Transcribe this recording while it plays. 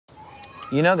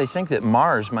You know, they think that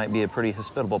Mars might be a pretty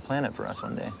hospitable planet for us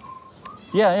one day.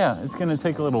 Yeah, it's gonna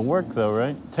take a little work though,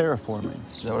 right? Terraforming.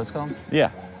 Is that what it's called?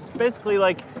 Yeah. It's basically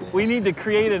like we need to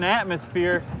create an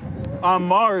atmosphere on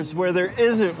Mars where there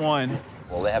isn't one.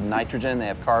 Well, they have nitrogen, they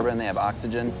have carbon, they have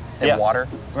oxygen, they have water.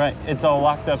 Right, it's all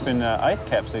locked up in ice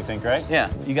caps, they think, right?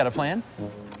 Yeah, you got a plan?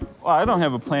 Well, I don't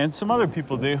have a plan, some other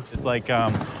people do. It's like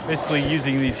basically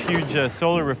using these huge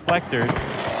solar reflectors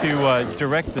to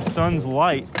direct the sun's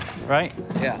light, right?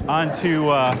 Yeah. Onto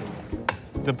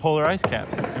the polar ice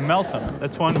caps and melt them.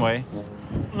 That's one way.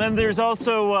 And then there's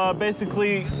also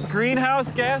basically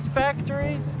greenhouse gas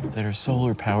factories that are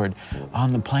solar powered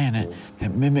on the planet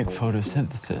that mimic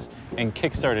photosynthesis and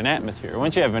kickstart an atmosphere.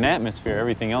 Once you have an atmosphere,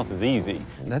 everything else is easy.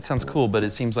 That sounds cool, but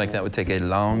it seems like that would take a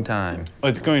long time.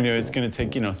 Well, it's going to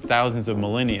take, you know, thousands of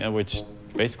millennia, which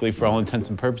basically for all intents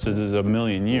and purposes is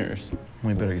 1,000,000 years.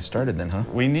 We better get started then, huh?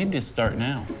 We need to start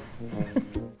now.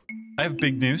 I have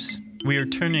big news. We are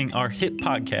turning our hit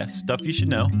podcast, Stuff You Should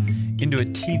Know, into a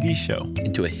TV show.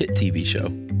 Into a hit TV show?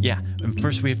 Yeah, and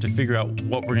first we have to figure out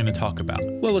what we're gonna talk about.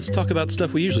 Well, let's talk about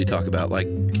stuff we usually talk about, like,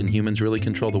 can humans really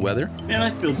control the weather? Man,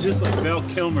 I feel just like Val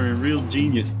Kilmer in Real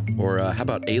Genius. Or how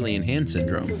about alien hand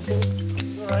syndrome?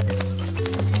 All right.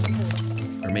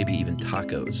 Or maybe even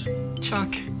tacos.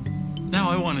 Chuck, now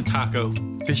I want a taco.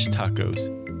 Fish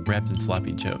tacos, wrapped in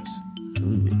sloppy joes.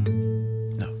 Ooh.